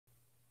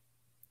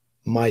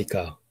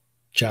Micah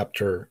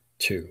chapter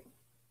 2.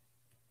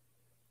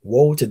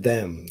 Woe to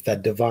them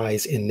that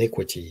devise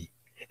iniquity,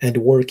 and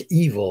work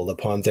evil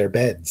upon their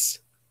beds.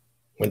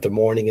 When the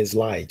morning is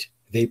light,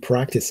 they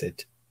practice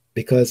it,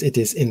 because it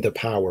is in the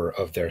power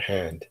of their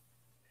hand.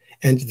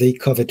 And they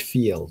covet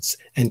fields,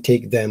 and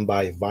take them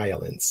by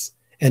violence,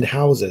 and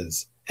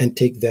houses, and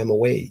take them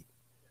away.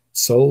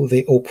 So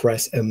they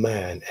oppress a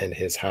man and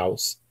his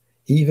house,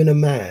 even a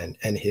man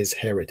and his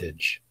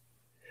heritage.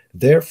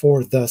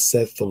 Therefore thus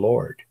saith the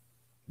Lord,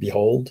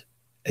 Behold,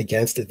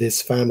 against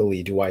this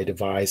family do I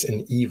devise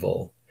an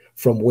evil,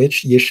 from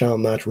which ye shall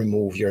not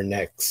remove your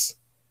necks,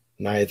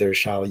 neither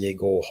shall ye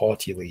go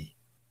haughtily,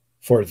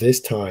 for this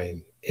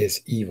time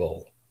is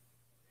evil.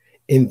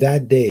 In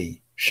that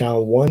day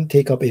shall one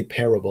take up a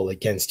parable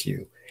against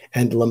you,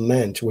 and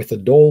lament with a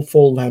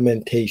doleful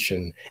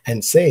lamentation,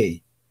 and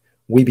say,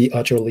 We be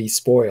utterly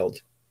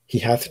spoiled. He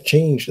hath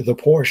changed the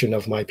portion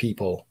of my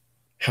people.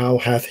 How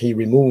hath he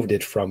removed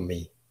it from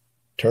me?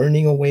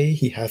 Turning away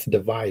he hath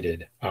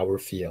divided our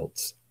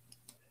fields.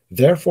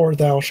 Therefore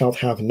thou shalt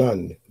have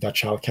none that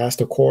shall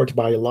cast a cord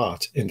by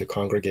lot in the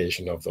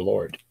congregation of the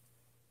Lord.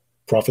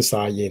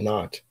 Prophesy ye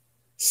not,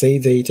 say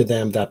they to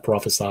them that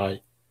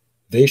prophesy,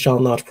 they shall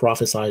not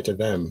prophesy to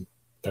them,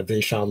 that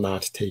they shall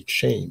not take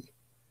shame.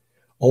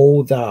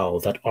 O thou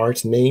that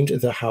art named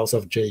the house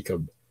of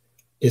Jacob,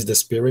 is the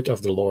spirit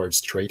of the Lord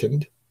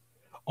straitened?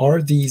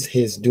 Are these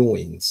his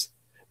doings?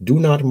 Do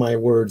not my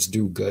words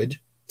do good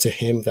to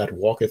him that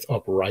walketh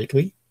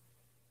uprightly?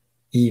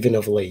 Even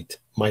of late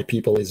my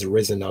people is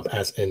risen up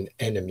as an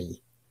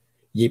enemy.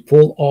 Ye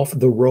pull off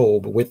the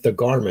robe with the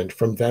garment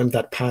from them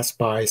that pass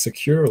by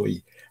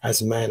securely,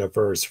 as man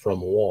averse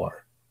from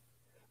war.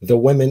 The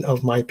women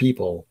of my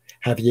people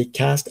have ye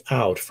cast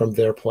out from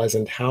their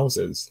pleasant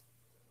houses.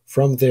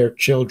 From their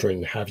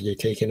children have ye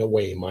taken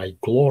away my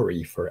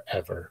glory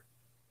forever.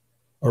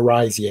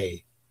 Arise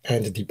ye,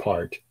 and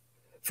depart,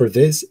 for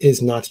this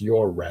is not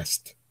your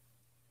rest.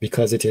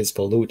 Because it is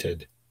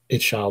polluted,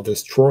 it shall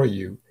destroy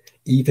you,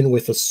 even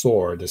with a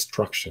sore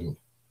destruction.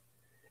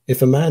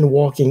 If a man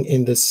walking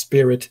in the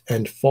spirit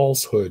and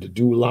falsehood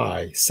do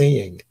lie,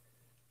 saying,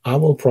 I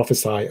will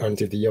prophesy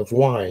unto thee of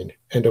wine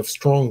and of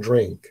strong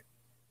drink,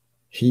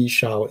 he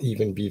shall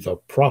even be the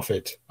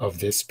prophet of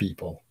this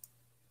people.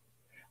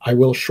 I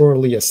will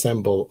surely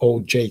assemble,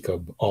 O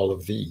Jacob, all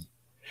of thee.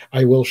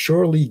 I will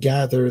surely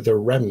gather the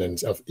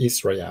remnants of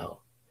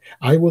Israel.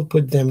 I will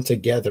put them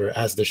together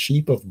as the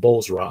sheep of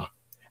Bozrah,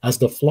 as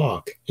the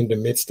flock in the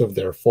midst of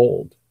their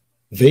fold.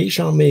 They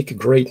shall make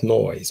great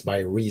noise by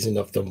reason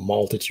of the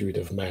multitude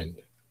of men.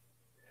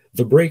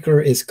 The breaker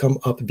is come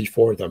up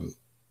before them.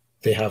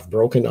 They have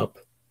broken up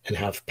and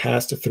have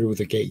passed through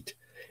the gate,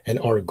 and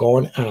are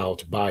gone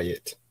out by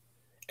it.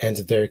 And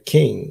their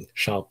king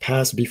shall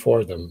pass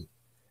before them,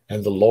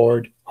 and the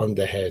Lord on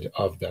the head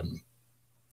of them.